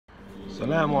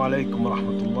Assalamu alaikum wa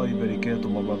rahmatullahi wa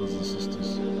barakatuh, my brothers and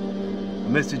sisters. The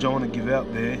message I want to give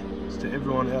out there is to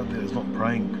everyone out there that's not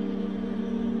praying.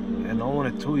 And I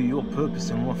want to tell you, your purpose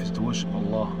in life is to worship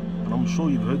Allah. And I'm sure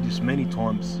you've heard this many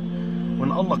times.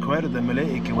 When Allah created the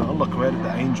malaika, when Allah created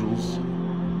the angels,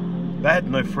 they had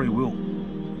no free will.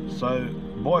 So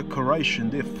by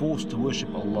creation, they're forced to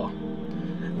worship Allah.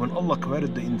 When Allah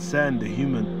created the insan, the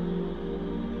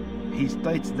human, He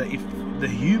states that if the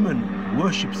human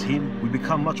worships Him, we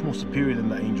become much more superior than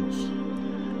the angels.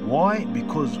 Why?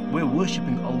 Because we're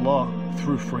worshipping Allah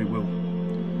through free will.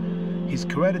 He's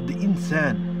created the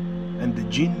insan and the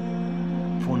jinn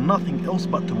for nothing else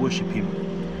but to worship Him.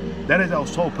 That is our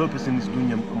sole purpose in this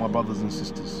dunya, my brothers and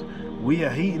sisters. We are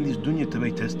here in this dunya to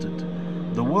be tested.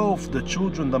 The wealth, the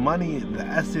children, the money, the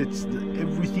assets,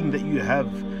 everything that you have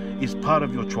is part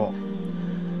of your trial.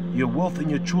 Your wealth and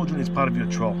your children is part of your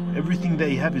trial. Everything that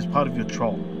you have is part of your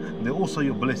trial. They're also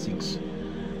your blessings.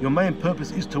 Your main purpose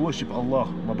is to worship Allah,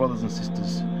 my brothers and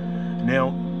sisters.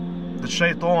 Now, the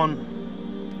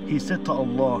shaitan, he said to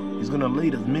Allah, he's going to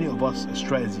lead as many of us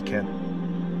astray as he can.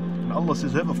 And Allah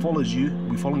says, whoever follows you,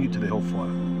 we follow you to the hellfire.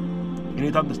 You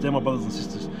need to understand, my brothers and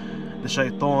sisters, the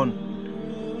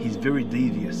shaitan, he's very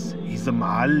devious. He's a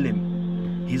ma'allim.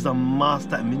 He's a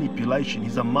master at manipulation.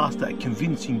 He's a master at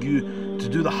convincing you to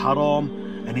do the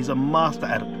haram, and he's a master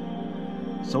at it.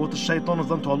 So what the shaitan has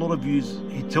done to a lot of you is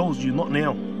he tells you, not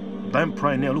now, don't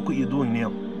pray now, look what you're doing now.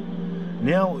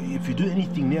 Now, if you do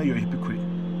anything now, you're a hypocrite.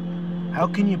 How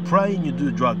can you pray and you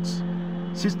do drugs?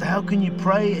 Sister, how can you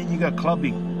pray and you go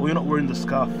clubbing or you're not wearing the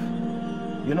scarf?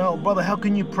 You know, brother, how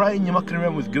can you pray and you're mucking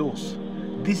around with girls?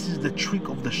 This is the trick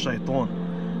of the shaitan.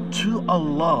 To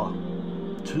Allah,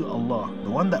 the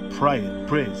one that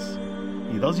prays,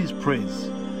 he does his prayers,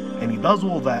 and he does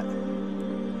all that,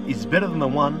 is better than the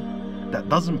one that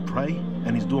doesn't pray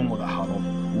and is doing all that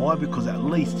haram. Why? Because at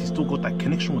least he's still got that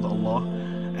connection with Allah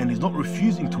and he's not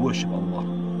refusing to worship Allah.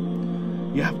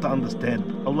 You have to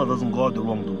understand, Allah doesn't guide the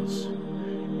wrongdoers.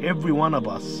 Every one of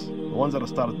us, the ones that have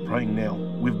started praying now,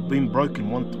 we've been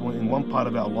broken. In one part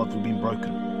of our life we've been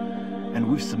broken. And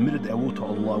we've submitted our will to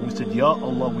Allah. We said, Ya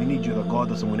Allah, we need you to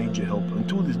guide us and we need your help.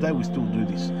 Until this day, we still do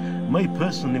this. Me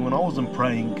personally, when I wasn't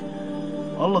praying,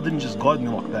 Allah didn't just guide me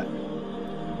like that.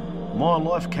 My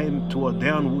life came to a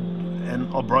downward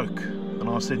and I broke. And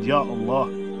I said, Ya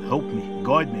Allah, help me,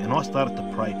 guide me. And I started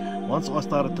to pray. Once I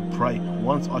started to pray,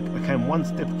 once I came one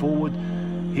step forward,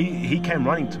 He came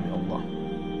running to me, Allah.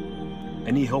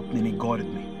 And He helped me and He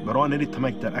guided me. But I needed to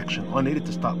make that action. I needed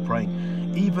to start praying.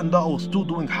 Even though I was still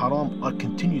doing haram, I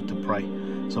continued to pray.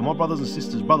 So my brothers and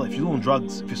sisters, brother, if you're doing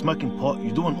drugs, if you're smoking pot,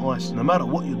 you're doing ice, no matter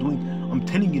what you're doing, I'm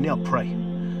telling you now, pray.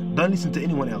 Don't listen to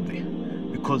anyone out there.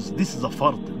 Because this is a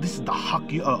fard, this is the haqq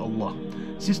you owe Allah.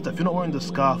 Sister, if you're not wearing the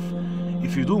scarf,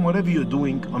 if you're doing whatever you're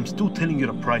doing, I'm still telling you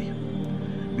to pray.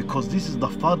 Because this is the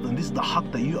fard and this is the haqq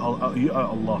that you owe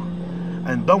Allah.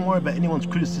 And don't worry about anyone's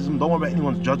criticism, don't worry about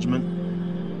anyone's judgment.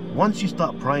 Once you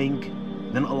start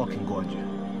praying, then Allah can guide you.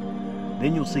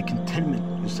 Then you'll see contentment,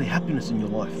 you'll see happiness in your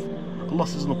life. Allah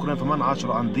says in the Quran, فَمَنْ عَاشَرَ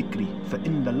عَنْ ذِكْرِي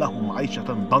فَإِنَّ لَهُ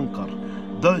مَعِيشَةً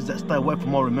ضَنْكَرًا. Those that stay away from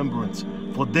my remembrance,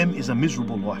 for them is a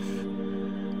miserable life.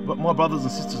 But my brothers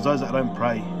and sisters, those that don't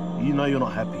pray, you know you're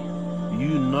not happy.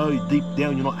 You know deep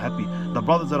down you're not happy. The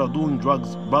brothers that are doing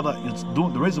drugs, brother,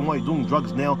 the reason why you're doing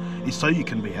drugs now is so you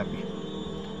can be happy.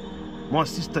 My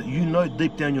sister, you know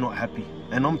deep down you're not happy.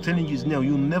 And I'm telling you now,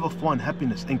 you'll never find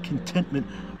happiness and contentment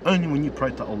only when you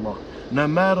pray to Allah. No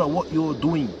matter what you're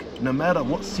doing, no matter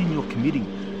what sin you're committing,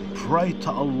 pray to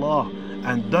Allah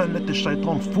and don't let the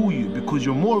shaitan fool you, because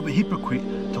you're more of a hypocrite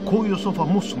to call yourself a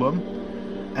Muslim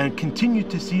and continue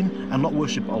to sin and not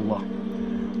worship Allah.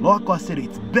 Like I said,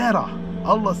 it's better.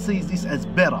 Allah sees this as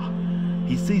better.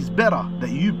 He sees better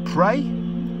that you pray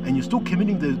and you're still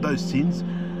committing those sins,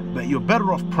 but you're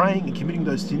better off praying and committing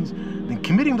those sins than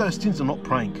committing those sins and not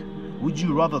praying. Would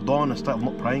you rather die in a state of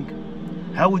not praying?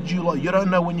 How would you like? You don't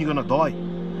know when you're going to die.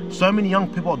 So many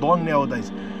young people are dying nowadays.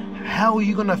 How are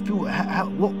you going to feel?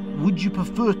 What would you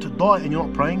prefer, to die and you're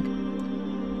not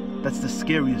praying? That's the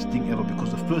scariest thing ever,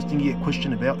 because the first thing you get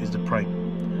questioned about is the praying.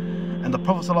 And the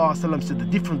Prophet ﷺ said the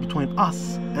difference between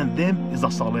us and them is the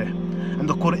salah. And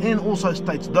the Quran also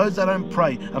states those that don't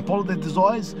pray and follow their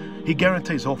desires, He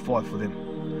guarantees hellfire for them.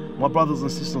 My brothers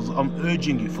and sisters, I'm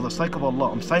urging you for the sake of Allah.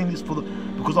 I'm saying this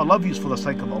because I love you, for the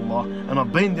sake of Allah, and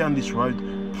I've been down this road.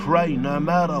 Pray. No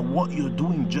matter what you're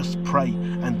doing, just pray,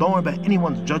 and don't worry about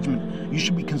anyone's judgment. You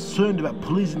should be concerned about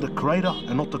pleasing the Creator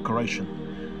and not the creation.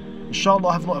 Inshallah,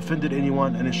 I have not offended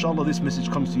anyone, and inshallah this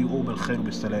message comes to you all bil khair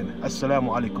bil salam.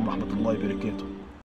 Assalamu alaikum wa rahmatullahi wa barakatuh.